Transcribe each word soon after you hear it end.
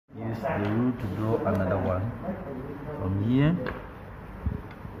the rule to draw another one from here.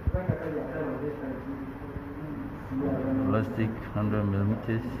 Let's take 100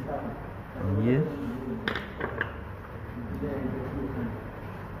 millimeters from here.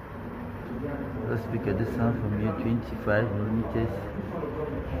 Let's pick a distance from here, 25 millimeters.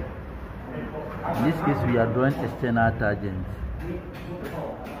 In this case, we are drawing external tangents.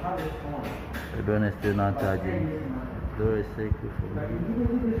 We're drawing external tangents. Draw a circle from here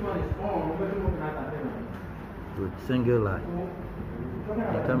with single line.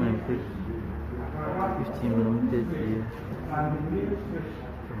 You come and pick 15 millimeters here.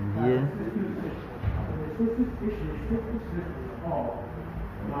 From here.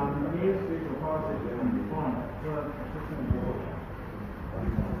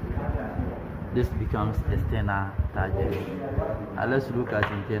 This becomes external tangent. Now let's look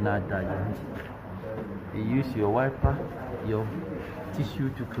at internal tangent. You use your wiper, your tissue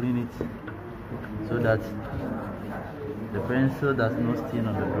to clean it so that the pencil does not stain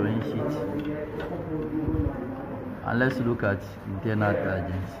on the drawing sheet. And let's look at internal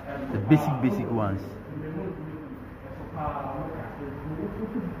tangents, the basic ones.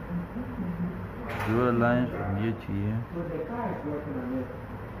 Draw a line from here to here.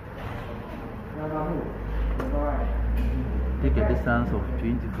 Take a distance of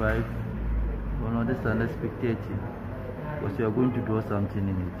 25. Well, no, this time let's pick 30 because you are going to draw something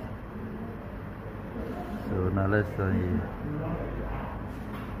in it. So now let's start here.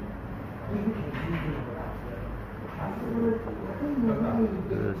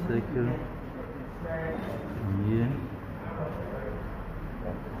 Draw a circle from here.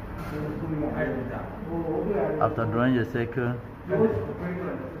 After drawing the circle,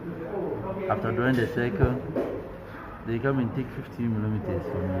 they come and take 15 millimeters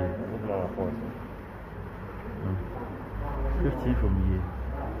from here. 15 from here.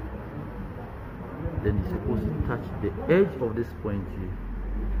 Then you're supposed to touch the edge of this point here.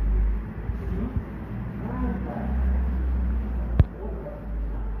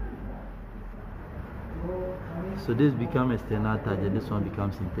 So this becomes external tangent, this one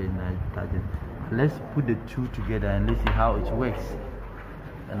becomes internal tangent. Let's put the two together and let's see how it works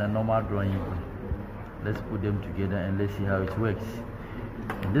in a normal drawing. Let's put them together and let's see how it works.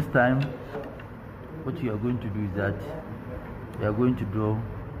 And this time, what you are going to do is that you are going to draw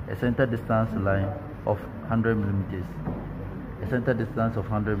a center distance line of 100 millimeters. A center distance of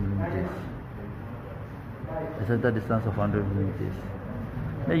 100 millimeters. A center distance of 100 millimeters.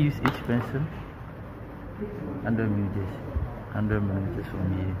 Let's use each pencil. 100 millimeters. 100 millimeters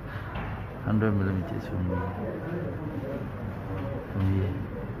from here. 100 millimeters from here. From here.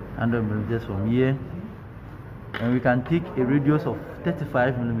 100 millimeters from here. And we can take a radius of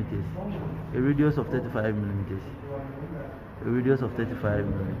 35 millimeters. A radius of 35 millimeters. A radius of 35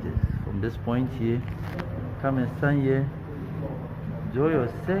 millimeters. From this point here, come and stand here. Draw your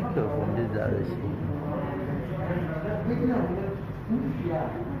circle from this direction.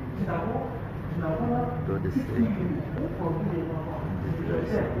 Draw the circle.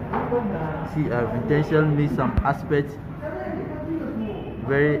 See, I've intentionally made some aspects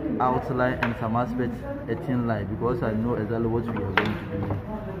very outline and some aspects a thin line because I know exactly what we are going to do.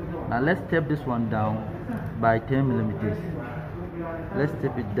 Now let's step this one down by 10 millimeters. Let's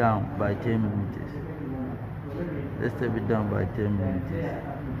step it down by 10 millimeters. Let's step it down by 10 millimeters.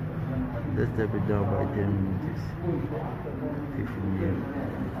 Let's step it down by 10 millimeters.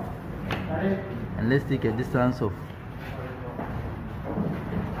 And let's take a distance of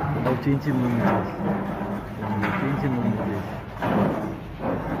 20 millimeters. 20 millimeters.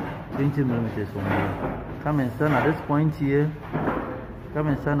 20 millimeters from here. Come and stand at this point here. Come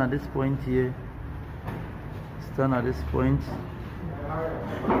and stand at this point here. Stand at this point.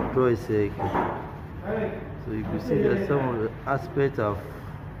 Draw a circle. So you can see that some of the aspects of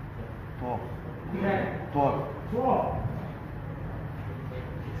top.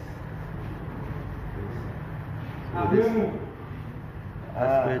 So this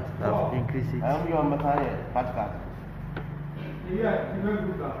aspect of increasing.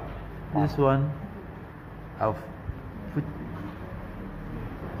 This one I've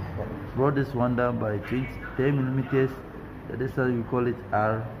brought this one down by 10 millimeters. This is how we call it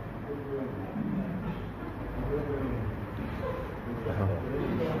R.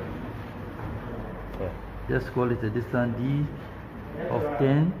 Just call it a distance D of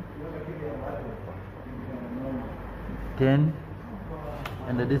 10,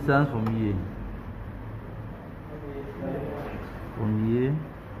 and the distance from here.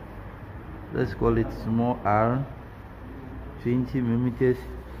 Let's call it small r, 20 millimeters.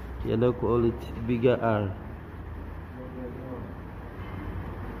 Let's call it bigger r.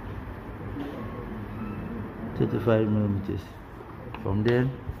 35 millimeters. From there,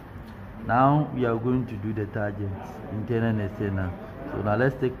 now we are going to do the tangents, internal and external. So now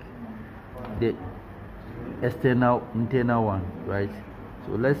let's take the external, internal one, right?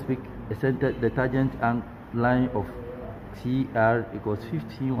 So let's pick the tangent and line of TR equals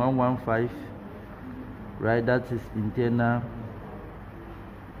 15115, right? That is internal.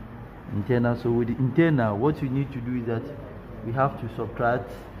 So with the internal, what we need to do is that we have to subtract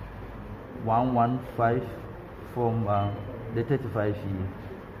 115 from the 35 here,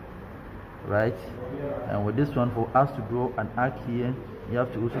 right? And with this one, for us to draw an arc here, you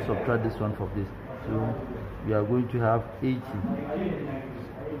have to also subtract this one from this. So we are going to have 80.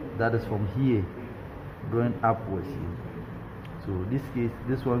 That is from here, drawing upwards here. So this case,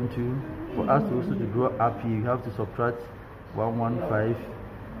 this one too, for us to also to draw up here, you have to subtract 115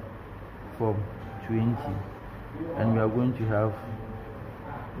 from 20, and we are going to have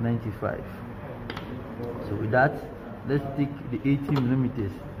 95. So with that, let's take the 80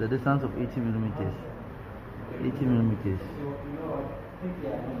 millimeters, the distance of 80 millimeters. 80 millimeters.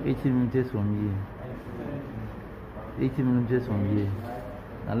 80 millimeters from here. 80 millimeters from here.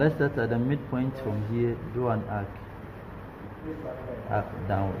 Now let's start at the midpoint from here, draw an arc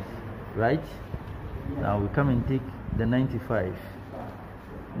downwards, right? Now we come and take the 95.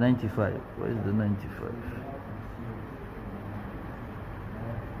 95. Where is the 95?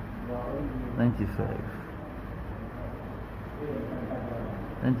 95.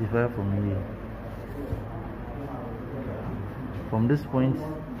 95 from here. From this point,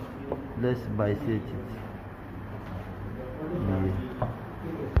 let's bisect it. Here.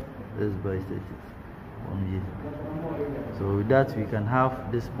 Let's bisect it from here. So with that, we can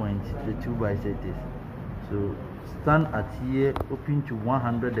have this point, the two bisectors. So stand at here, open to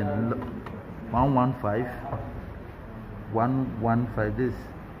 115, 115, this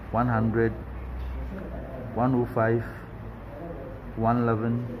 100, 105,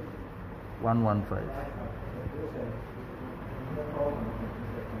 111, 115.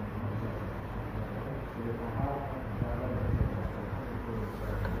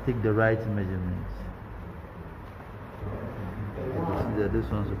 Take the right measurements. You see that this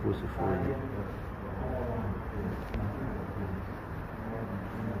one's supposed to fall here.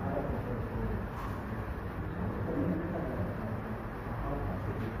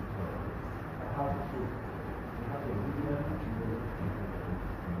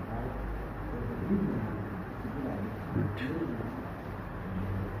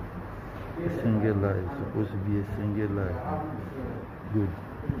 A single line is supposed to be a single line. Good.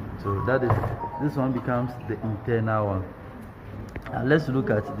 So that is, this one becomes the internal one. And let's look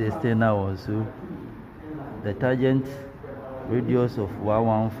at the external one. So the tangent radius of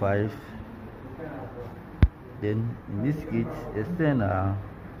 115. Then in this case, external,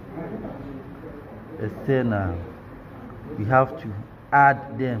 we have to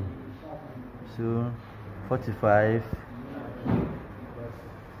add them. So 45.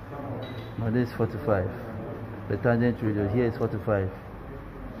 No, this is 45. The tangent radius here is 45.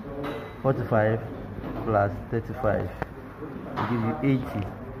 45 plus 35 will give you 80.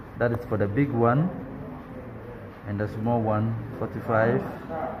 That is for the big one, and the small one, 45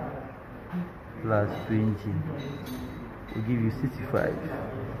 plus 20 will give you 65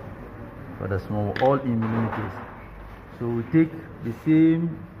 for the small one, all in millimeters. So we take the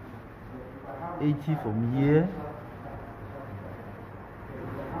same 80 from here.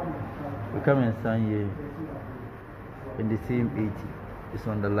 We come and stand here in the same 80. It's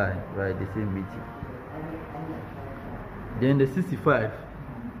on the line, right? The same 80. Then the 65.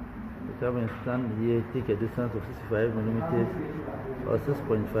 We come and stand here, take a distance of 65 millimeters or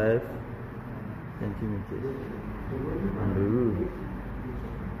 6.5 centimeters on the rule.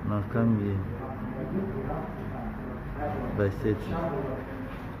 Now come here by setting.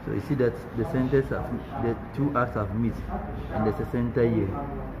 So you see that the centers have, the two arcs have met, and there's a center here.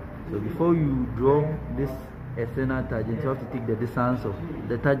 So before you draw this external tangent, you have to take the distance of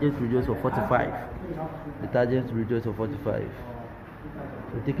the tangent radius of 45. The tangent radius of 45.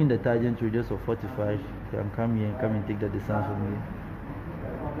 So taking the tangent radius of 45, you can come here and come and take the distance from here.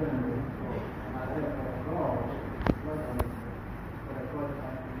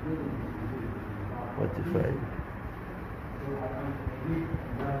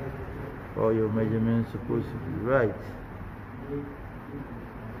 All your measurements supposed to be right.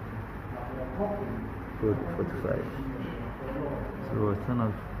 Good, 45. So I'll turn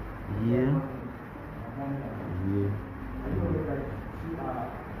off here, here, here.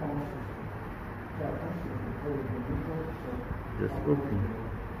 Just open.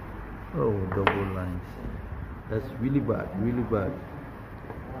 Oh, double lines. That's really bad, really bad.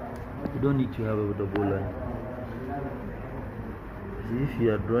 You don't need to have a double line. See, if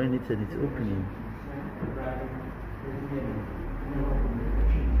you are drawing it and it's opening,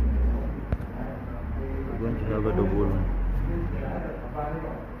 we're going to have a double line.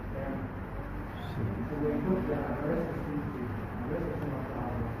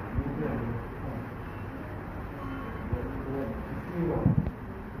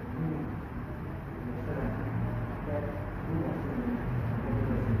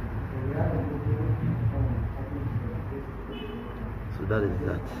 So that is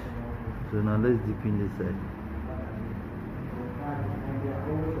that. So now let's deepen this side.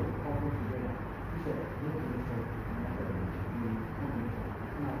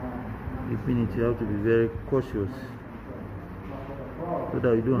 Deepen it, you have to be very cautious so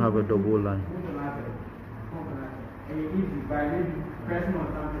that you don't have a double line.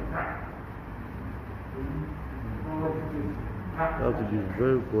 You have to be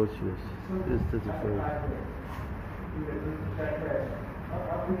very cautious. This is 35.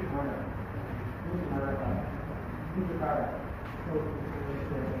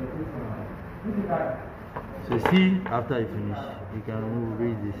 So see, after I finish, you can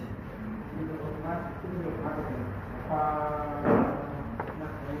raise this.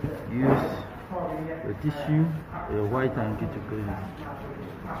 Use your tissue, your white hanky to clean it.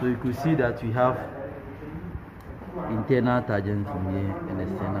 So you could see that we have internal tangent from here and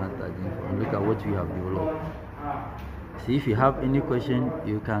external tangent from. Look at what we have developed. See, if you have any question,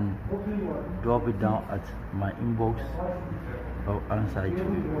 you can drop it down at my inbox. I'll answer it.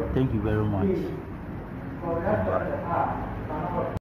 Thank you very much. Goodbye.